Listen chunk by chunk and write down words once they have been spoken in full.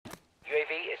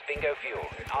bingo fuel.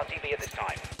 RTB at this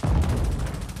time.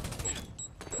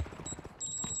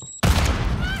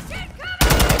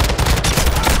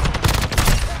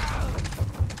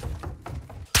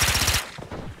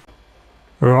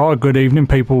 Right, good evening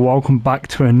people, welcome back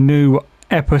to a new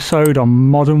episode on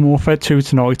Modern Warfare 2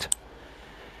 tonight.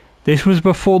 This was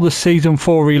before the Season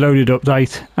 4 Reloaded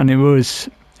update, and it was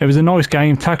a nice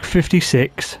game,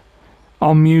 TAQ-56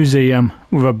 AR Museum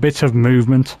with a bit of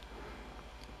movement.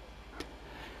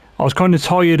 I was kind of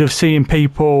tired of seeing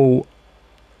people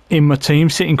in my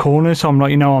team sitting corners, so I'm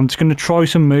like, I'm just going to try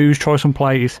some moves, try some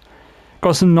plays.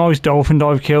 Got some nice dolphin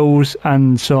dive kills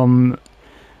and some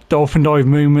dolphin dive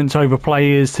movements over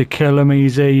players to kill them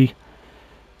easy.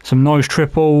 Some nice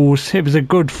triples. It was a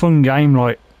good fun game,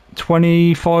 like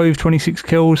 25, 26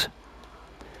 kills.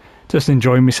 Just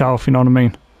enjoying myself, you know what I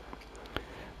mean?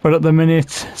 But at the minute,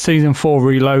 Season 4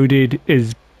 Reloaded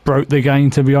is broke the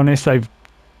game, to be honest. They've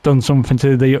done something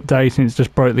to the update and it's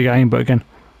just broke the game. But again,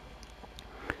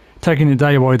 taking it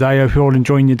day by day. Hope you're all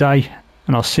enjoying your day,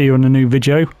 and I'll see you in a new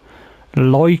video.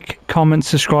 Like, comment,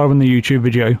 subscribe on the YouTube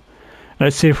video.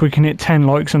 Let's see if we can hit 10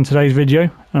 likes on today's video,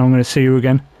 and I'm going to see you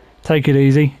again. Take it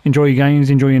easy, enjoy your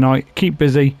games, enjoy your night, keep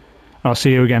busy, and I'll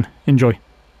see you again. Enjoy.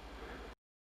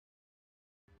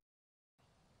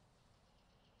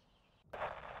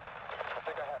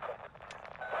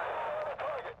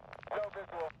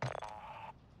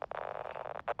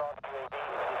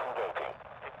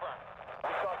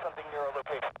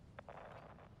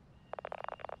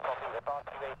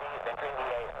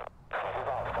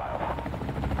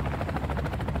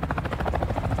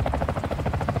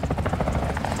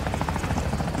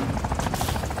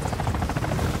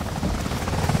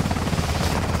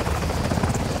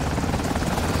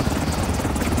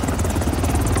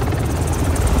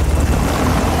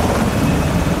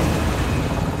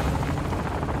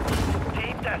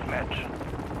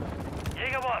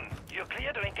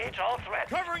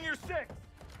 Covering your six!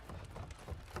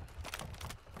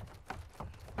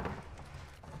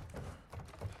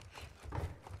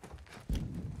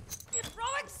 You're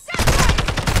throwing setbacks!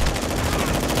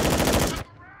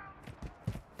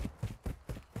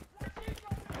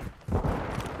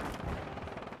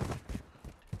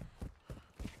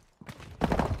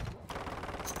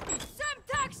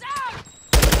 Semtex out!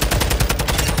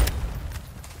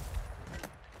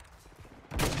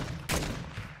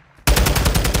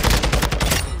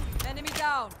 Enemy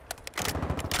down.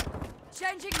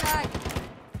 Changing mag.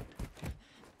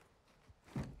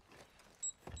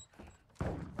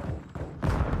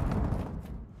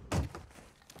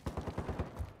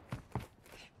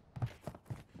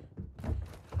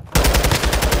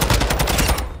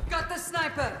 Got the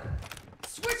sniper.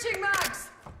 Switching mags.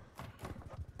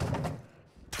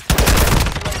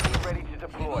 UAV ready to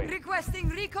deploy. Requesting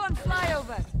recon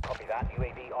flyover. Copy that.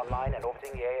 UAV online and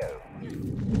orbiting the AO.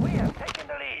 We have taken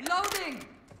the lead. Loading.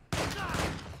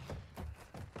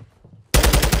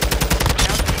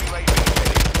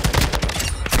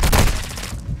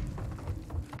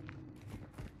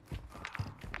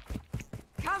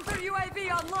 Counter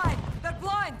UAV online. They're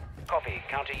blind. Copy.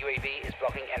 Counter UAV is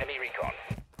blocking enemy recon.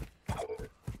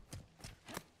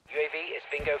 UAV is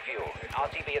bingo fuel.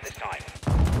 RTB at this time.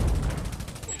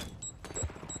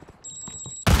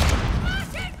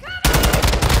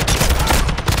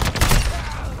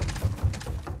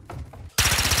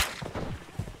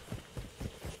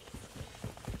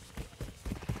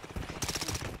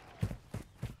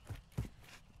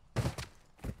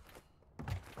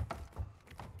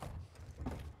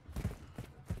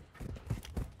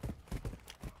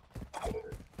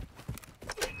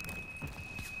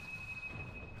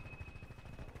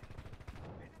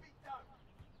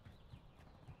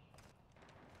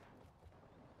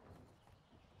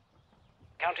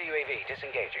 Counter UAV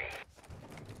disengaging.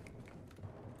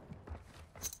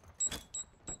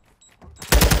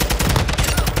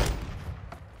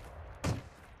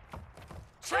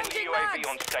 Friendly UAV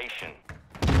on station.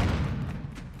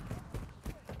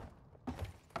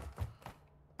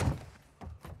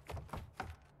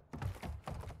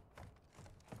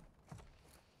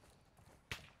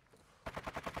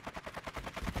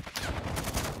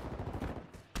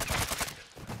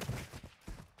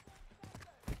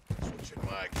 Switching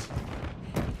mags.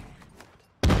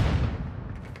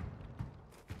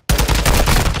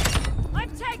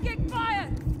 I'm taking fire.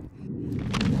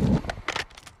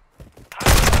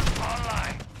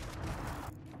 Online.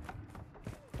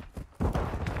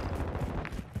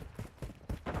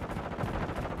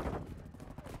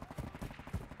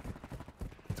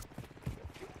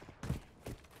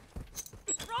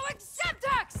 Throwing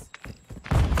Semtex.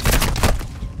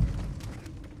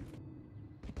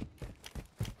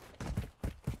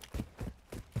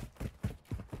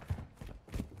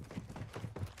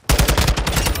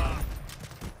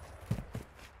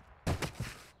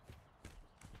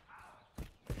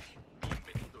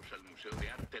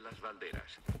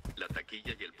 Valderas. La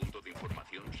taquilla y el punto de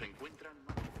información se encuentran...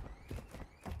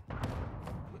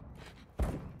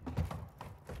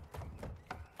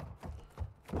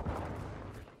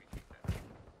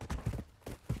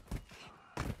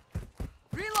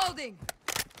 Reloading!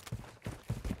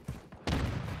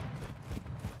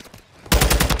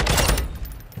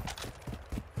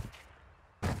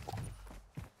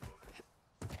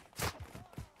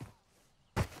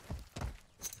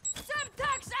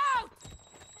 Semtex out!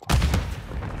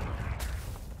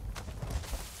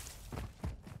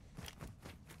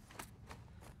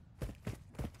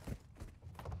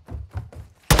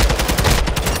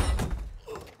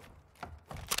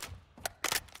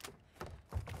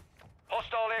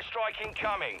 Hostile airstrike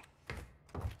incoming.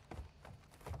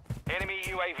 Enemy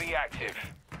UAV active.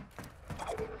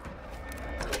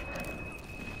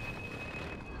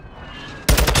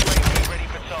 UAV ready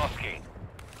for tasking.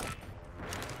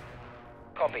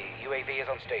 Copy. UAV is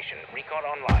on station. Recon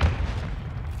online.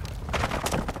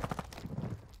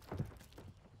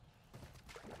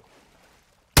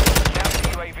 Counter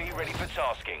UAV ready for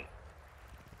tasking.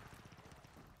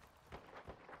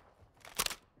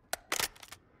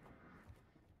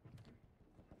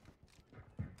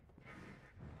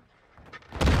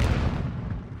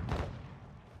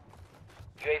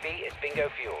 UAV is bingo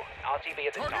fuel. RTB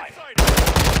at this time.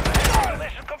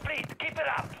 Mission complete. Keep it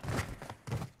up.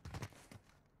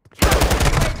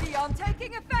 UAV on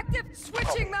taking effective!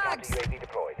 Switching Counter mags! UAV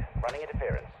deployed. Running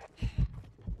interference.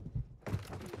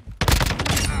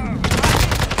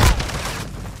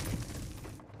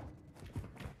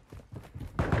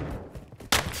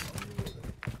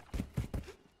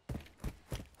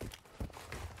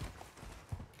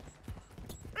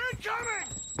 Incoming!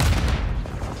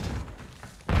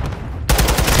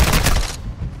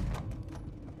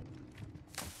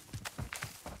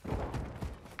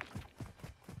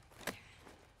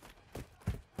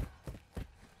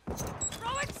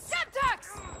 Throwing Semtex!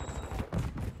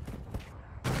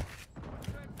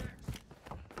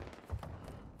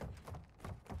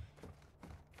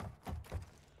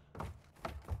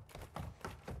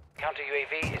 Counter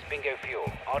UAV is bingo fuel.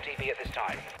 RTB at this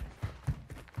time.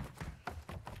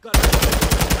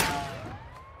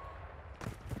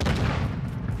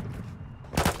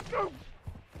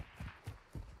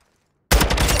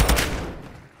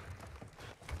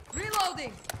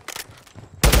 Reloading!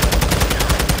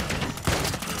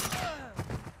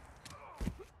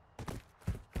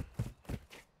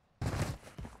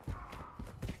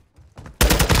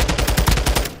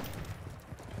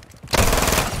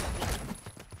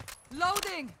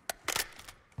 Loading!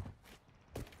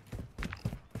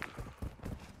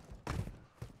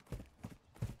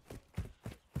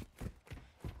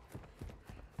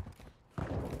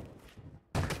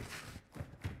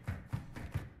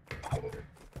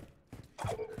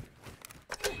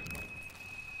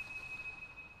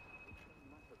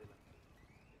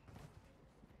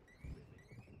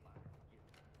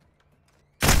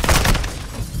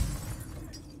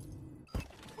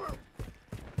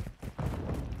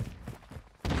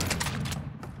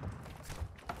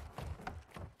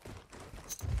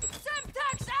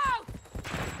 Semtex out!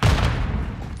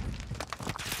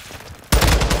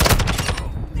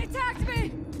 They tagged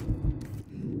me!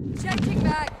 Changing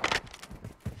back!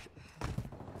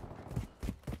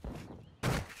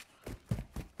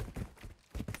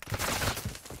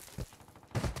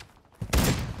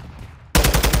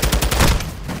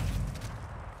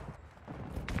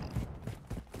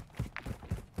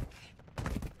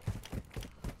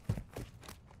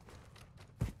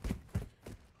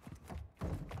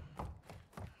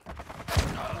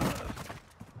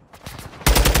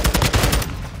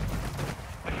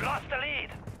 We've lost the lead.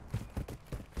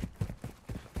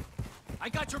 I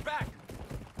got your back.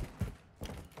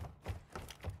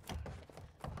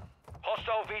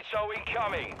 Hostile VTOL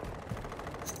incoming.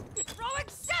 Throwing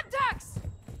Semtex!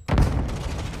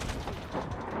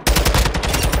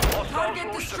 Hostile Target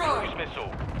launched a destroyed. cruise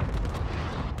missile.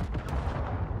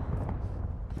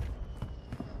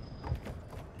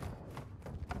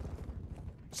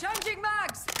 Changing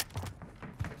mags!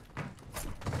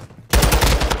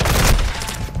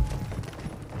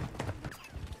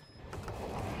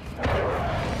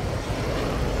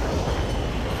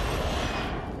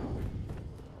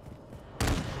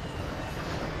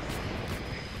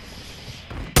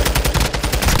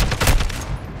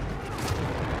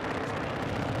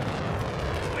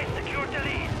 We secured the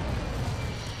lead.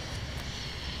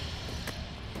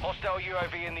 Hostile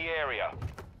UAV in the area.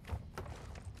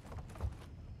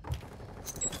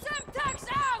 Semtex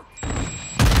out!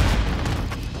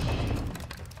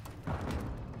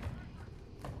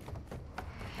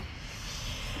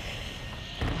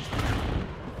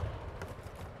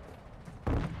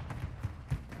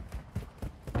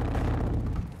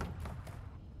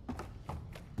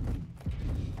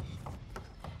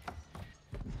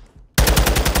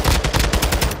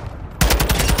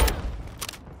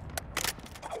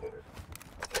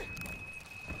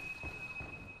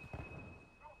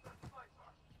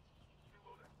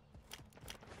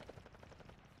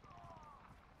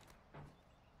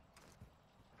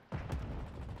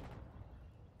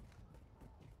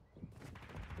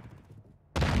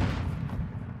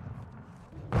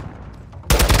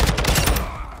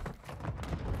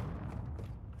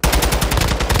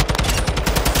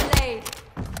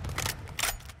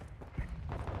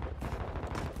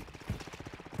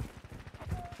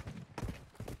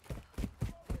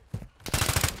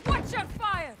 Under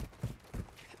fire!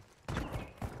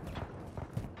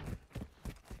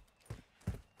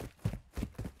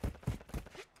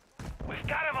 We've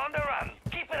got him on the run.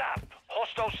 Keep it up.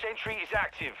 Hostile sentry is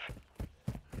active.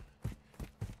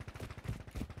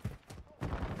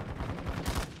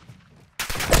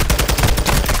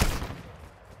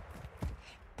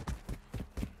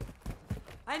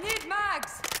 I need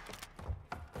mags!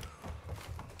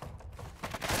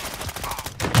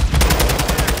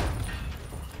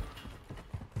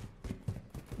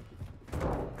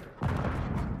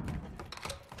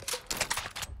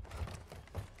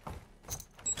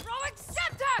 Throwing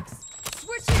Semtex!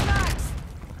 Switching mags!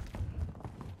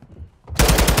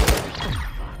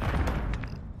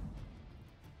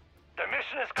 The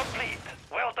mission is complete.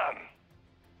 Well done.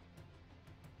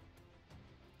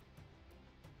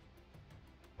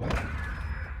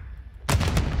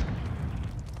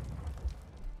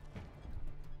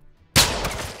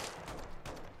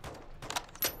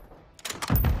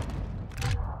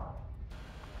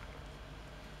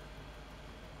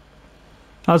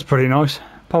 That's pretty nice.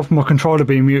 Apart from my controller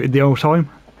being muted the whole time.